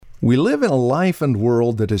We live in a life and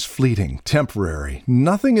world that is fleeting, temporary.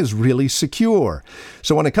 Nothing is really secure.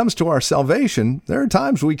 So when it comes to our salvation, there are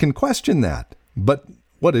times we can question that. But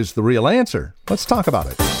what is the real answer? Let's talk about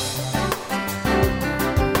it.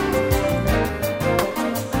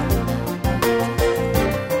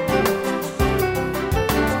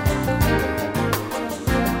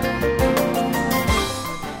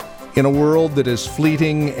 In a world that is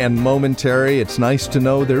fleeting and momentary, it's nice to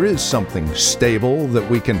know there is something stable that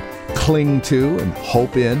we can cling to and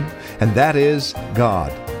hope in, and that is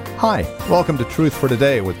God. Hi, welcome to Truth for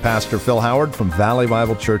Today with Pastor Phil Howard from Valley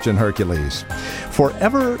Bible Church in Hercules.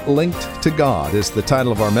 Forever Linked to God is the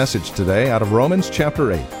title of our message today out of Romans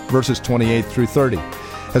chapter 8, verses 28 through 30.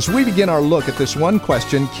 As we begin our look at this one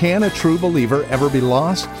question, can a true believer ever be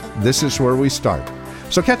lost? This is where we start.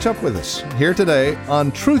 So catch up with us here today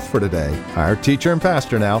on Truth for Today. Our teacher and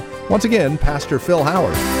pastor now, once again, Pastor Phil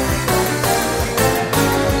Howard.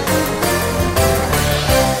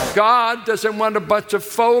 God doesn't want a bunch of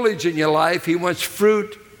foliage in your life. He wants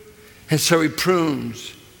fruit. And so He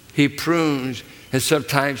prunes. He prunes. And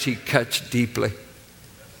sometimes He cuts deeply.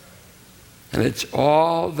 And it's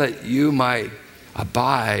all that you might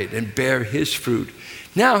abide and bear His fruit.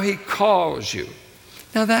 Now He calls you.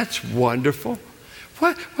 Now that's wonderful.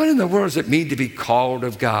 What in the world does it mean to be called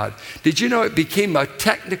of God? Did you know it became a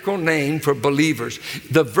technical name for believers?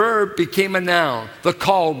 The verb became a noun, the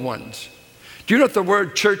called ones. Do you know what the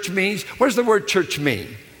word church means? What does the word church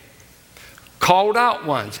mean? Called out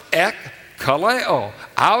ones. Ek, kaleo.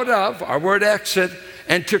 Out of, our word exit,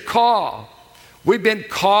 and to call. We've been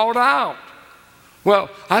called out.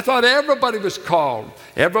 Well, I thought everybody was called.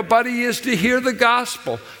 Everybody is to hear the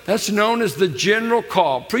gospel. That's known as the general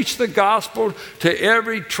call. Preach the gospel to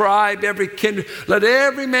every tribe, every kindred. Let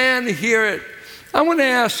every man hear it. I want to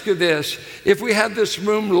ask you this. If we had this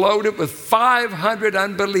room loaded with 500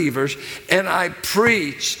 unbelievers and I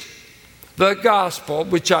preached the gospel,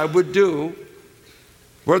 which I would do,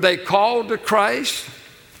 were they called to Christ?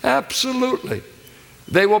 Absolutely.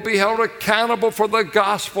 They will be held accountable for the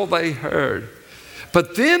gospel they heard.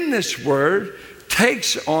 But then this word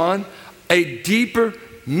takes on a deeper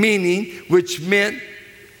meaning, which meant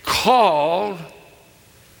called,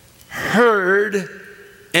 heard,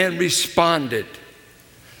 and responded.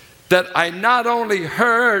 That I not only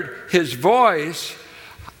heard His voice,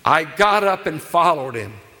 I got up and followed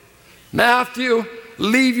Him. Matthew,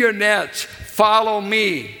 leave your nets, follow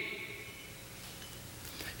me.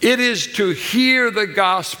 It is to hear the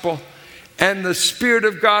gospel and the Spirit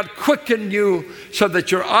of God quicken you so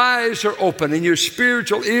that your eyes are open and your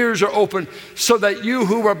spiritual ears are open, so that you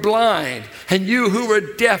who were blind and you who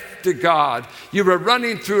were deaf to God, you were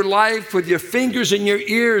running through life with your fingers in your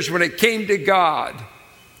ears when it came to God.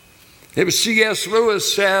 It was C.S.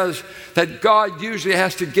 Lewis says that God usually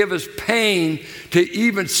has to give us pain to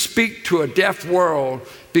even speak to a deaf world,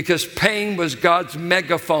 because pain was God's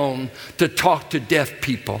megaphone to talk to deaf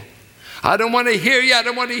people. I don't want to hear you. I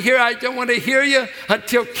don't want to hear you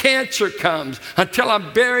until cancer comes, until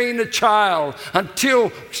I'm burying a child,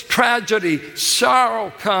 until tragedy,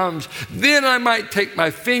 sorrow comes. Then I might take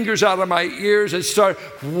my fingers out of my ears and start,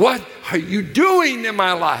 what are you doing in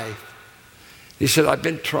my life? He said, I've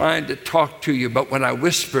been trying to talk to you, but when I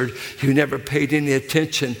whispered, you never paid any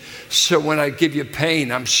attention. So when I give you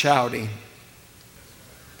pain, I'm shouting.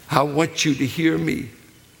 I want you to hear me.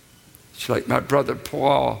 It's like my brother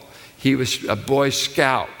Paul. He was a Boy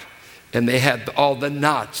Scout, and they had all the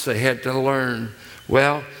knots they had to learn.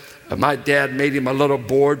 Well, my dad made him a little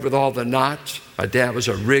board with all the knots. My dad was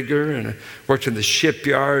a rigger and worked in the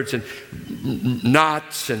shipyards, and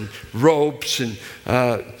knots and ropes and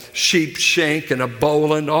sheep shank and a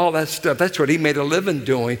bowline, all that stuff. That's what he made a living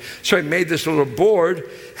doing. So he made this little board,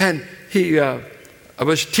 and he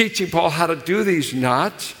was teaching Paul how to do these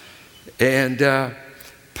knots, and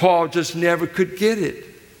Paul just never could get it.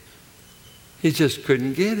 He just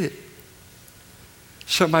couldn't get it.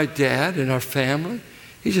 So my dad and our family,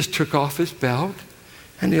 he just took off his belt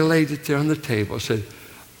and he laid it there on the table and said,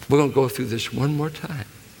 we're going to go through this one more time.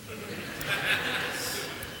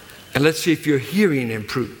 And let's see if your hearing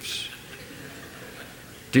improves.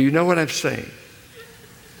 Do you know what I'm saying?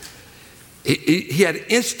 He had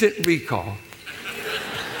instant recall.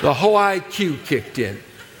 The whole IQ kicked in.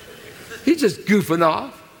 He's just goofing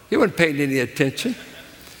off. He wasn't paying any attention.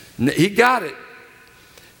 He got it.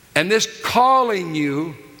 And this calling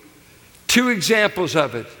you, two examples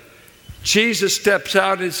of it. Jesus steps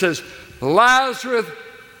out and says, Lazarus,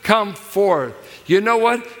 come forth. You know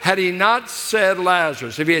what? Had he not said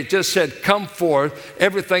Lazarus, if he had just said, come forth,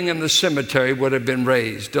 everything in the cemetery would have been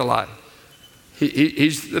raised to life.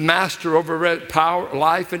 He's the master over power,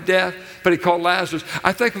 life and death, but he called Lazarus.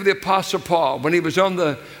 I think of the Apostle Paul when he was on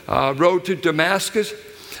the road to Damascus.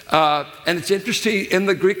 And it's interesting in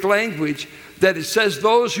the Greek language that it says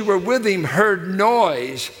those who were with him heard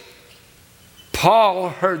noise. Paul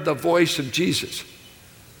heard the voice of Jesus.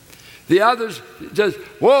 The others just,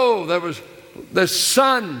 whoa, there was the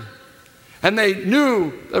sun. And they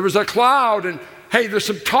knew there was a cloud and hey, there's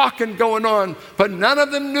some talking going on, but none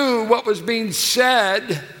of them knew what was being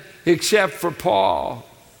said except for Paul.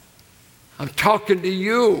 I'm talking to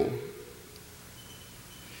you.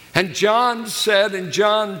 And John said in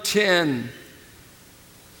John 10,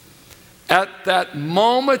 at that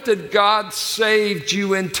moment that God saved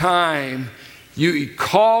you in time, He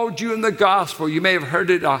called you in the gospel. You may have heard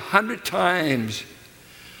it 100 times,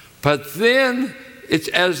 but then it's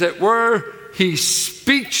as it were, He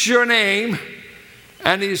speaks your name.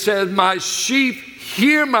 And He said, my sheep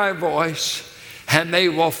hear my voice, and they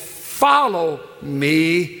will follow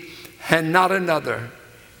me and not another.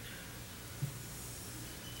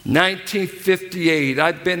 1958,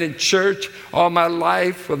 I'd been in church all my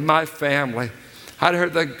life with my family. I'd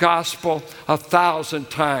heard the gospel 1,000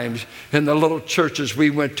 times in the little churches we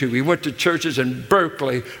went to. We went to churches in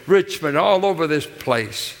Berkeley, Richmond, all over this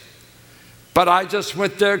place. But I just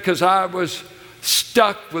went there because I was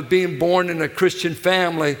stuck with being born in a Christian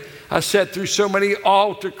family. I sat through so many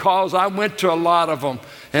altar calls. I went to a lot of them.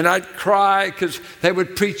 And I'd cry because they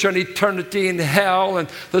would preach on eternity in hell and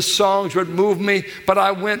the songs would move me. But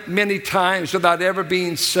I went many times without ever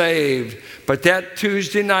being saved. But that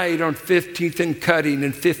Tuesday night on 15th and Cutting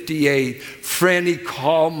in 58, Franny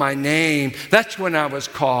called my name. That's when I was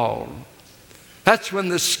called. That's when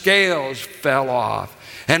the scales fell off.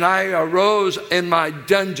 And I arose in my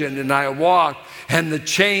dungeon and I walked and the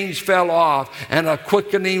chains fell off and a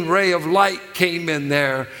quickening ray of light came in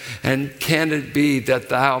there. And can it be that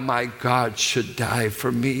thou, my God, should die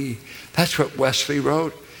for me? That's what Wesley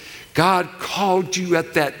wrote. God called you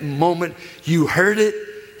at that moment. You heard it,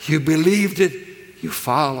 you believed it, you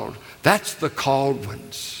followed. That's the called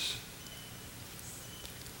ones.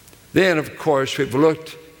 Then, of course, we've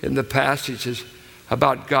looked in the passages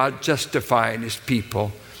about God justifying His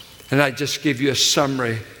people. And I just give you a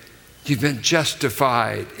summary. You've been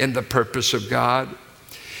justified in the purpose of God.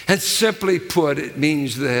 And simply put, it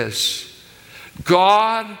means this.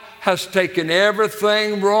 God has taken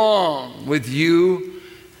everything wrong with you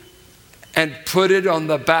and put it on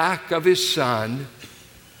the back of His Son.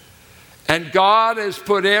 And God has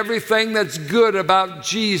put everything that's good about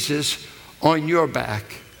Jesus on your back.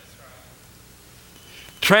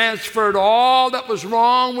 Transferred all that was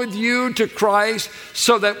wrong with you to Christ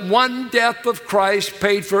so that one death of Christ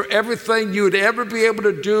paid for everything you'd ever be able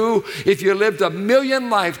to do if you lived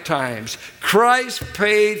 1,000,000 lifetimes. Christ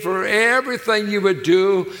paid for everything you would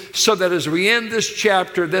do so that as we end this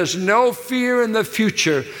chapter, there's no fear in the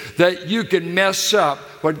future that you can mess up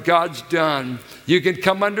what God's done. You can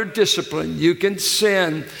come under discipline, you can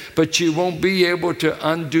sin, but you won't be able to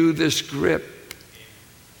undo this grip.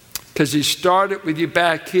 Because He started with you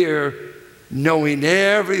back here knowing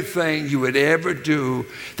everything you would ever do.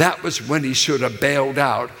 That was when He should have bailed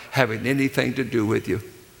out having anything to do with you.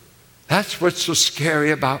 That's what's so scary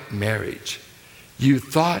about marriage. You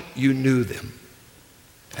thought you knew them.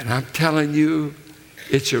 And I'm telling you,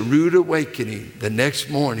 it's a rude awakening the next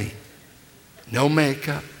morning. No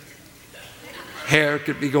makeup. Hair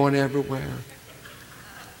could be going everywhere.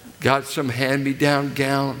 Got some hand-me-down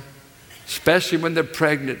gown. Especially when they're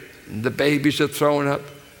pregnant. And the babies are throwing up.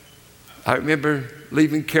 I remember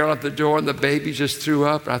leaving Carol at the door and the baby just threw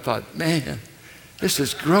up. And I thought, man, this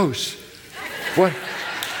is gross.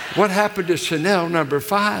 What happened to Chanel number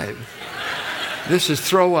 5? This is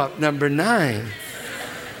throw up number 9.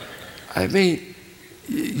 I mean,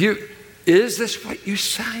 is this what you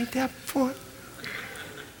signed up for?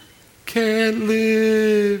 Can't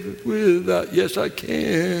live without, yes I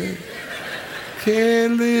can.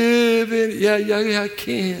 Can't live in, yeah, I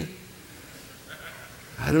can.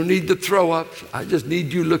 I don't need the throw ups. I just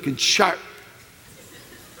need you looking sharp.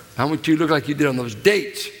 I want you to look like you did on those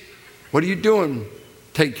dates. What are you doing?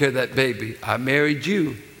 Taking care of that baby. I married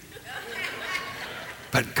you.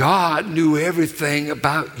 But God knew everything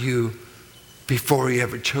about you before He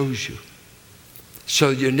ever chose you.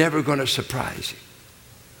 So you're never going to surprise Him.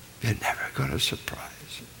 You're never going to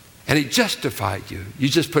surprise Him. And He justified you. You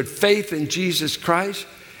just put faith in Jesus Christ.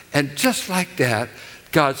 And just like that,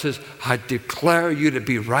 God says, I declare you to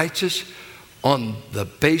be righteous on the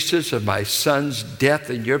basis of my son's death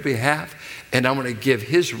in your behalf, and I'm going to give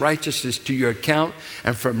his righteousness to your account.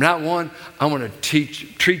 And from now on, I'm going to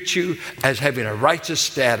treat you as having a righteous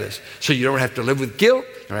status, so you don't have to live with guilt,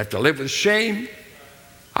 you don't have to live with shame.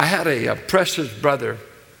 I had a precious brother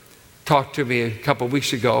talk to me a couple of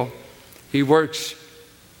weeks ago. He works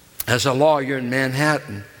as a lawyer in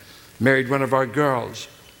Manhattan, married one of our girls.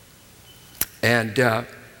 And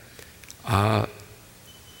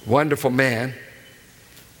wonderful man.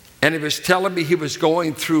 And he was telling me he was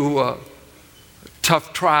going through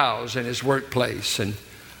tough trials in his workplace, and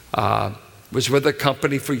was with a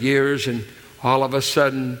company for years, and all of a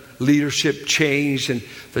sudden leadership changed and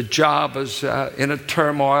the job was in a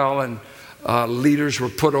turmoil, and leaders were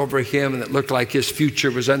put over him, and it looked like his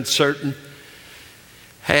future was uncertain.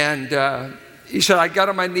 And he said, I got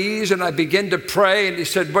on my knees and I began to pray, and he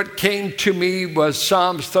said, what came to me was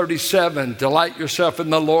Psalms 37, delight yourself in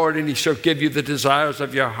the Lord and he shall give you the desires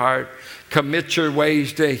of your heart. Commit your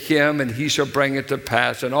ways to him and he shall bring it to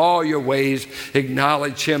pass. In all your ways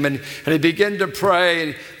acknowledge him. And he began to pray,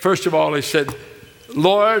 and first of all he said,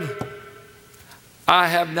 Lord, I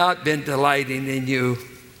have not been delighting in you.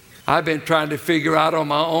 I've been trying to figure out on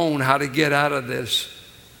my own how to get out of this.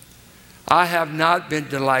 I have not been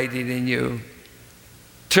delighting in you.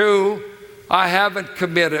 2, I haven't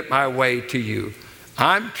committed my way to you.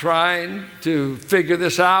 I'm trying to figure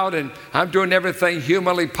this out, and I'm doing everything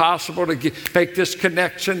humanly possible to make this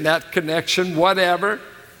connection, that connection, whatever.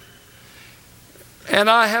 And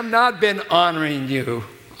I have not been honoring you.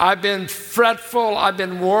 I've been fretful, I've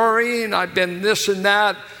been worrying, I've been this and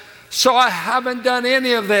that. So I haven't done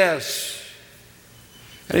any of this.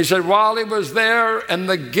 And he said, while he was there and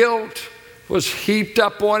the guilt was heaped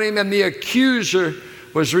up on him and the accuser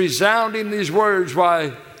was resounding these words,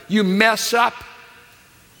 why, you mess up.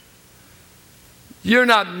 You're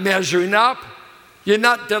not measuring up. You're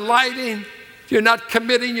not delighting. You're not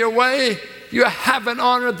committing your way. You haven't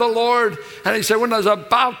honored the Lord. And he said, when I was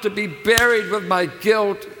about to be buried with my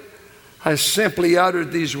guilt, I simply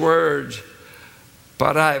uttered these words,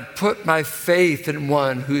 but I've put my faith in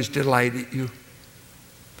one who's delighted you.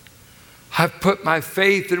 I've put my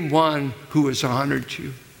faith in one who has honored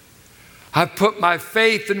you. I've put my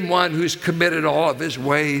faith in one who's committed all of his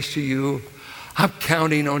ways to you. I'm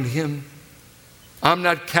counting on him. I'm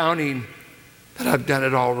not counting that I've done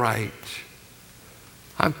it all right.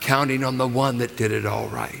 I'm counting on the one that did it all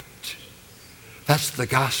right. That's the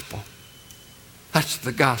gospel. That's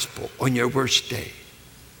the gospel on your worst day.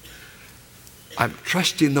 I'm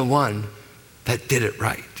trusting the one that did it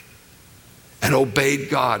right and obeyed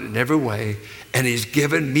God in every way, and he's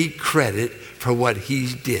given me credit for what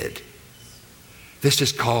he did. This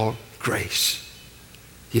is called grace.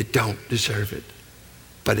 You don't deserve it,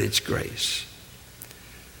 but it's grace.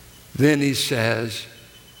 Then he says,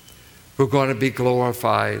 we're going to be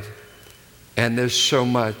glorified, and there's so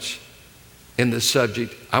much in the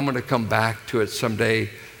subject. I'm going to come back to it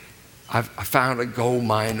someday. I found a gold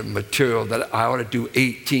mine of material that I ought to do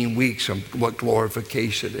 18 weeks on what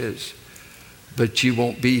glorification is. But you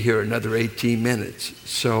won't be here another 18 minutes,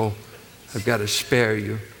 so I've got to spare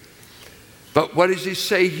you. But what does he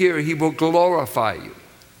say here? He will glorify you.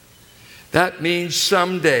 That means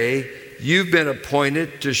someday you've been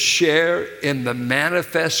appointed to share in the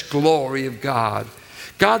manifest glory of God.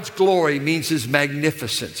 God's glory means his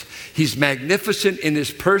magnificence. He's magnificent in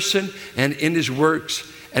his person and in his works.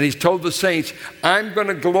 And he's told the saints, I'm going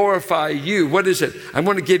to glorify you. What is it? I'm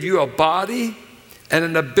going to give you a body and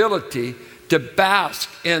an ability to bask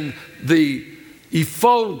in the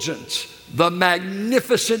effulgence, the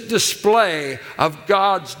magnificent display of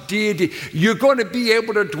God's deity. You're going to be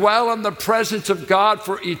able to dwell in the presence of God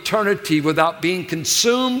for eternity without being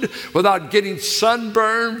consumed, without getting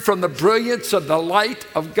sunburned from the brilliance of the light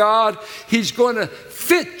of God. He's going to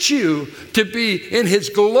fit you to be in his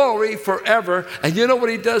glory forever. And you know what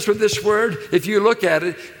he does with this word? If you look at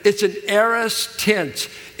it, it's an aorist tense.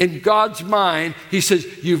 In God's mind, he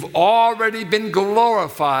says, you've already been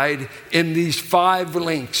glorified in these 5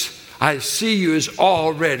 links. I see you as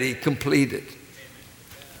already completed.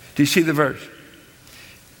 Do you see the verse?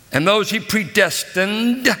 And those he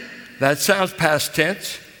predestined, that sounds past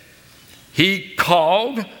tense. He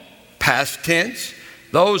called, past tense.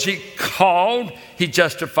 Those he called, he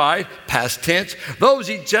justified, past tense. Those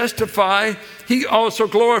he justified, he also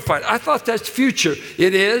glorified. I thought that's future.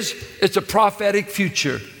 It is. It's a prophetic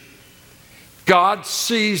future. God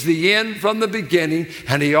sees the end from the beginning,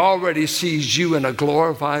 and He already sees you in a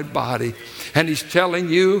glorified body. And He's telling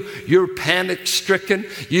you, you're panic-stricken.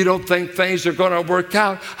 You don't think things are going to work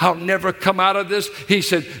out. I'll never come out of this. He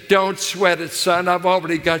said, don't sweat it, son. I've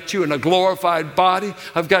already got you in a glorified body.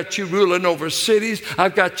 I've got you ruling over cities.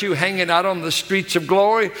 I've got you hanging out on the streets of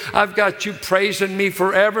glory. I've got you praising me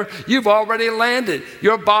forever. You've already landed.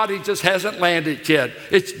 Your body just hasn't landed yet.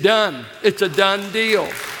 It's done. It's a done deal.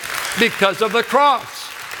 Because of the cross.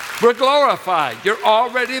 We're glorified. You're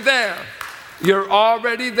already there. You're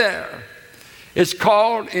already there. It's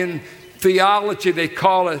called, in theology, they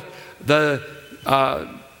call it the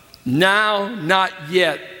now, not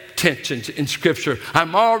yet tensions in Scripture.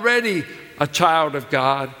 I'm already a child of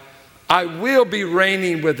God. I will be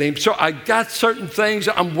reigning with Him. So I got certain things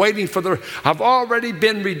I'm waiting for. I've already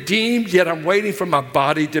been redeemed, yet I'm waiting for my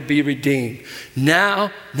body to be redeemed.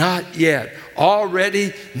 Now, not yet.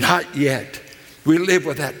 Already, not yet. We live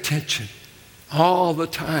with that tension all the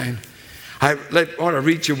time. I want to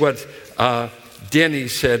read you what Denny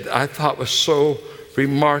said, I thought was so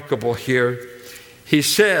remarkable here. He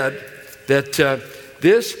said that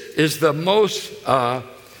this is the most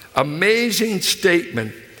amazing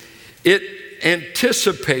statement. It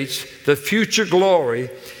anticipates the future glory,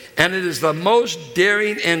 and it is the most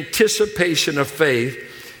daring anticipation of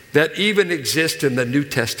faith that even exists in the New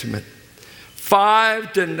Testament.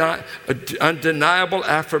 5 undeniable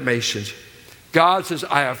affirmations. God says,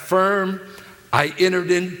 I affirm, I entered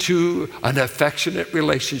into an affectionate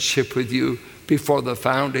relationship with you before the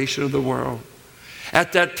foundation of the world.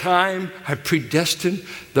 At that time, I predestined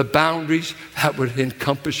the boundaries that would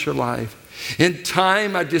encompass your life. In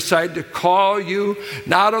time, I decided to call you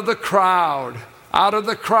out of the crowd. Out of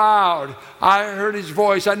the crowd. I heard His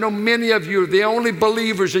voice. I know many of you are the only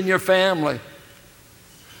believers in your family.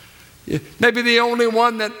 Maybe the only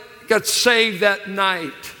one that got saved that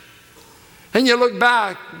night. And you look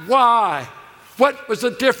back, why? What was the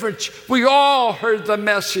difference? We all heard the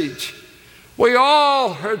message. We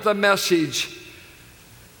all heard the message.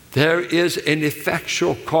 There is an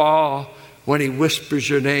effectual call when He whispers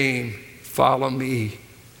your name. Follow me.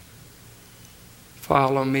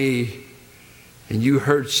 Follow me. And you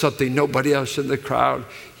heard something nobody else in the crowd.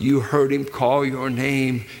 You heard Him call your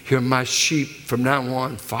name. You're my sheep. From now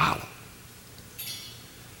on, follow.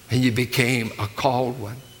 And you became a called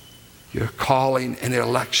one. You're calling an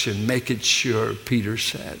election, making sure, Peter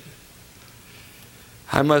said.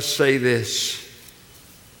 I must say this,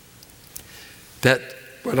 that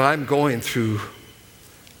when I'm going through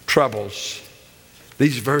troubles,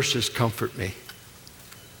 these verses comfort me.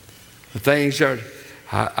 The things are,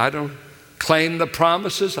 I don't claim the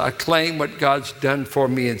promises, I claim what God's done for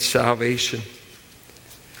me in salvation.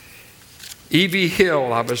 E.V.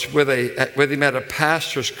 Hill, I was with him at a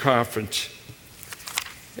pastor's conference,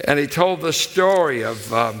 and he told the story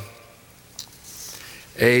of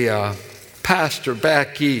a pastor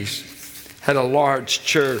back east, had a large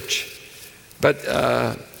church, but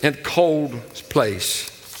in a cold place.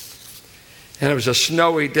 And it was a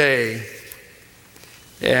snowy day,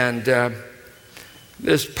 and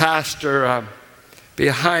this pastor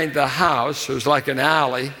behind the house, it was like an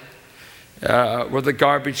alley where the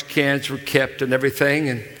garbage cans were kept and everything,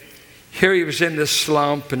 and here he was in this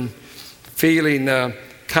slump and feeling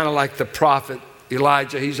kind of like the prophet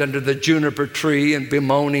Elijah. He's under the juniper tree and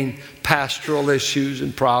bemoaning pastoral issues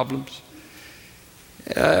and problems.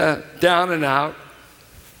 Down and out.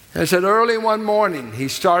 And I said early one morning he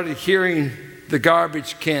started hearing the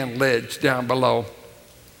garbage can lids down below.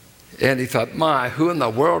 And he thought, my, who in the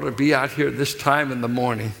world would be out here this time in the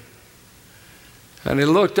morning? And he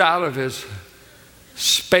looked out of his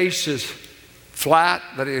spacious flat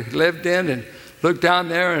that he lived in and looked down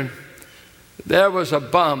there, and there was a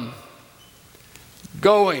bum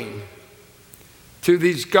going to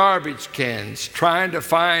these garbage cans trying to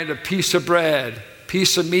find a piece of bread,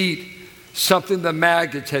 piece of meat, something the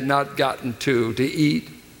maggots had not gotten to eat.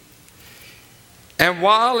 And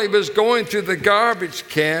while he was going through the garbage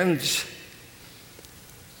cans,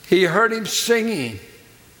 he heard him singing.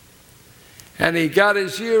 And he got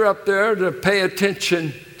his ear up there to pay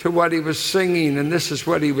attention to what he was singing. And this is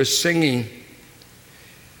what he was singing.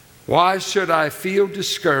 Why should I feel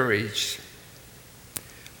discouraged?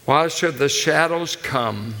 Why should the shadows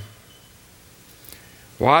come?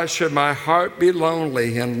 Why should my heart be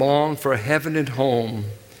lonely and long for heaven and home?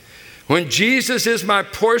 When Jesus is my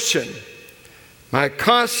portion, my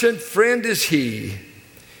constant friend is He.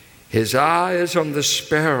 His eye is on the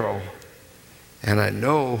sparrow, and I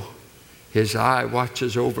know His eye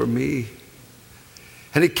watches over me.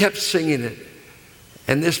 And he kept singing it.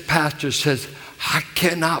 And this pastor says, I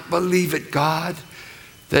cannot believe it, God,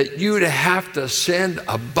 that you'd have to send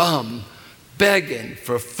a bum begging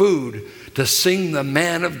for food to sing the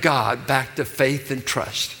man of God back to faith and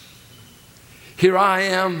trust. Here I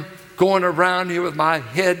am going around here with my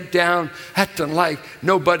head down, acting like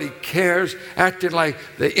nobody cares, acting like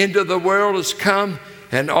the end of the world has come,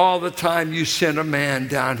 and all the time you sent a man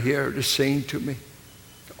down here to sing to me.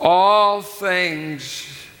 All things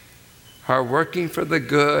are working for the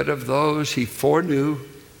good of those he foreknew,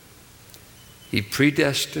 he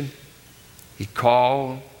predestined, he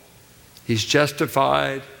called, he's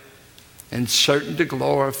justified, and certain to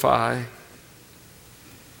glorify.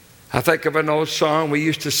 I think of an old song we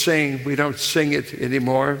used to sing. We don't sing it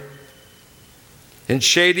anymore. In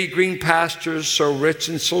shady green pastures, so rich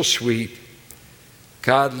and so sweet,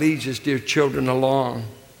 God leads his dear children along.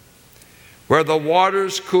 Where the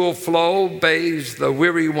water's cool flow bathes the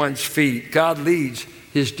weary one's feet, God leads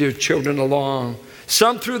his dear children along.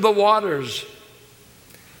 Some through the waters,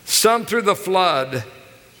 some through the flood,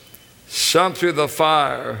 some through the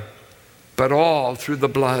fire, but all through the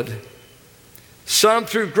blood. Some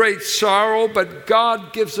through great sorrow, but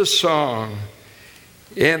God gives a song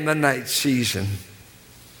in the night season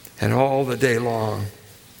and all the day long.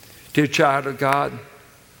 Dear child of God,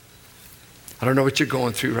 I don't know what you're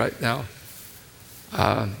going through right now.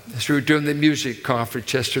 As we were doing the music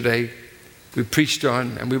conference yesterday, we preached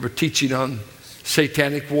on and we were teaching on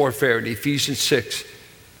satanic warfare in Ephesians 6.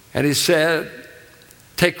 And he said,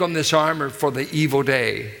 take on this armor for the evil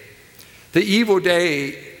day. The evil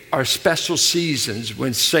day are special seasons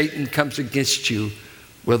when Satan comes against you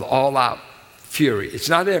with all-out fury. It's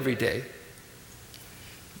not every day.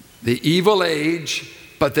 The evil age,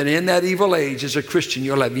 but then in that evil age, as a Christian,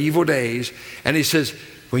 you'll have evil days. And he says,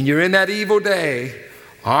 when you're in that evil day,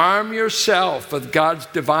 arm yourself with God's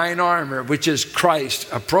divine armor, which is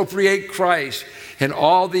Christ. Appropriate Christ in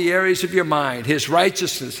all the areas of your mind, his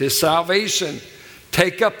righteousness, his salvation.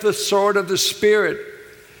 Take up the sword of the Spirit.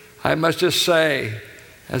 I must just say,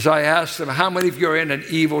 as I asked them, how many of you are in an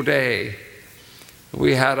evil day?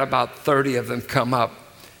 We had about 30 of them come up,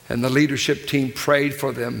 and the leadership team prayed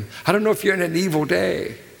for them. I don't know if you're in an evil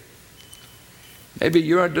day. Maybe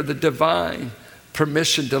you're under the divine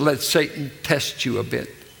permission to let Satan test you a bit.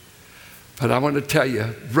 But I want to tell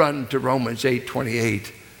you, run to Romans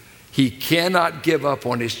 8:28. He cannot give up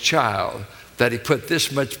on his child that he put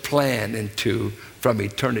this much plan into from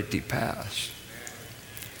eternity past.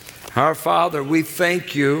 Our Father, we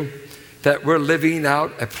thank you that we're living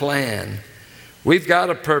out a plan. We've got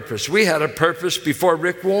a purpose. We had a purpose before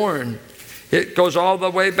Rick Warren. It goes all the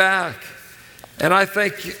way back. And I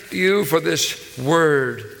thank you for this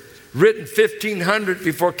word, written 1500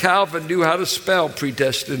 before Calvin knew how to spell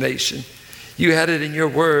predestination. You had it in your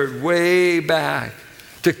word way back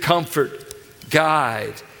to comfort,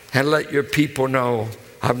 guide, and let your people know,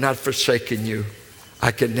 I've not forsaken you.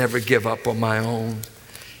 I can never give up on my own.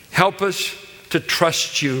 Help us to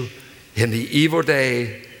trust you in the evil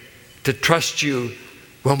day, to trust you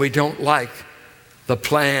when we don't like the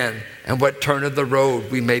plan and what turn of the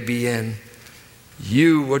road we may be in.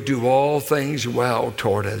 You will do all things well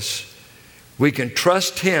toward us. We can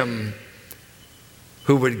trust him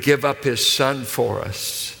who would give up his son for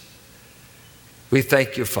us. We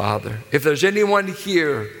thank you, Father. If there's anyone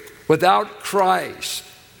here without Christ,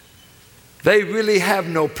 they really have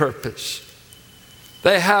no purpose.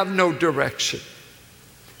 They have no direction.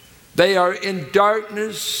 They are in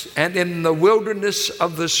darkness and in the wilderness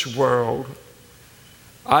of this world.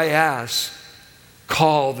 I ask,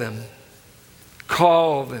 call them.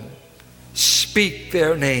 Call them. Speak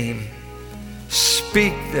their name.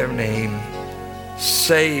 Speak their name.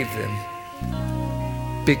 Save them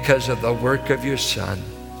because of the work of your Son.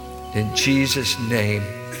 In Jesus' name,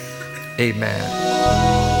 amen.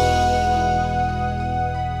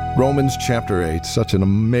 Romans chapter 8, such an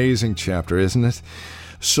amazing chapter, isn't it?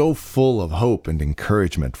 So full of hope and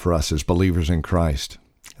encouragement for us as believers in Christ.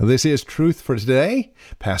 This is Truth for Today.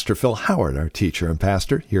 Pastor Phil Howard, our teacher and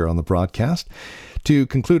pastor here on the broadcast. To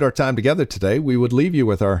conclude our time together today, we would leave you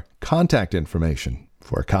with our contact information.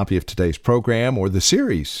 For a copy of today's program or the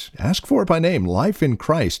series, ask for it by name, Life in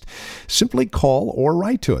Christ. Simply call or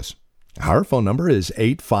write to us. Our phone number is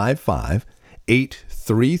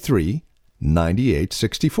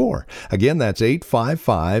 855-833-9864. Again, that's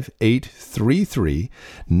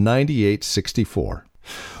 855-833-9864.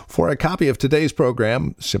 For a copy of today's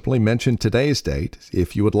program, simply mention today's date.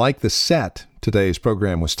 If you would like the set today's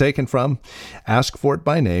program was taken from, ask for it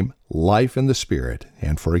by name, Life in the Spirit.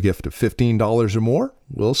 And for a gift of $15 or more,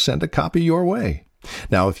 we'll send a copy your way.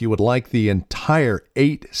 Now, if you would like the entire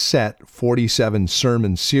 8-set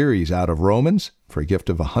 47-sermon series out of Romans, for a gift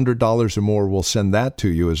of $100 or more, we'll send that to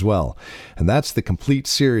you as well. And that's the complete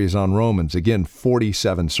series on Romans, again,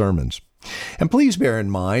 47 sermons. And please bear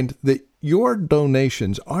in mind that your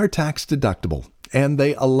donations are tax deductible, and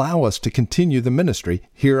they allow us to continue the ministry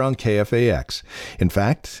here on KFAX. In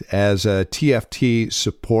fact, as a TFT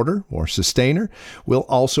supporter or sustainer, we'll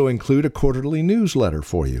also include a quarterly newsletter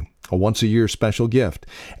for you, a once-a-year special gift,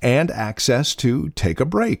 and access to Take a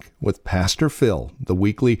Break with Pastor Phil, the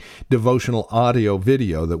weekly devotional audio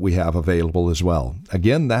video that we have available as well.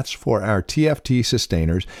 Again, that's for our TFT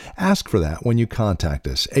sustainers. Ask for that when you contact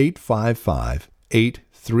us,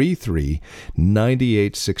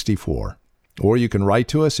 855-833-9864. Or you can write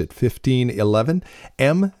to us at 1511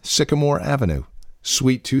 M. Sycamore Avenue,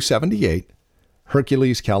 Suite 278,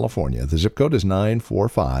 Hercules, California. The zip code is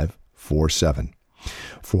 94547.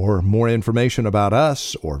 For more information about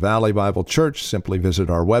us or Valley Bible Church, simply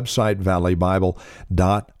visit our website,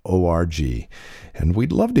 valleybible.org. And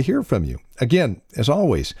we'd love to hear from you. Again, as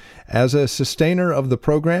always, as a sustainer of the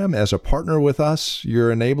program, as a partner with us,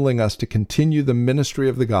 you're enabling us to continue the ministry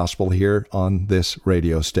of the gospel here on this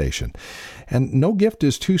radio station. And no gift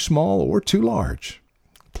is too small or too large.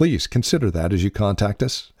 Please consider that as you contact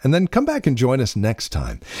us, and then come back and join us next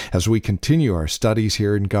time as we continue our studies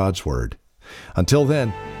here in God's Word. Until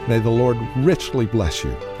then, may the Lord richly bless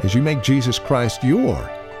you as you make Jesus Christ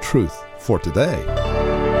your truth for today.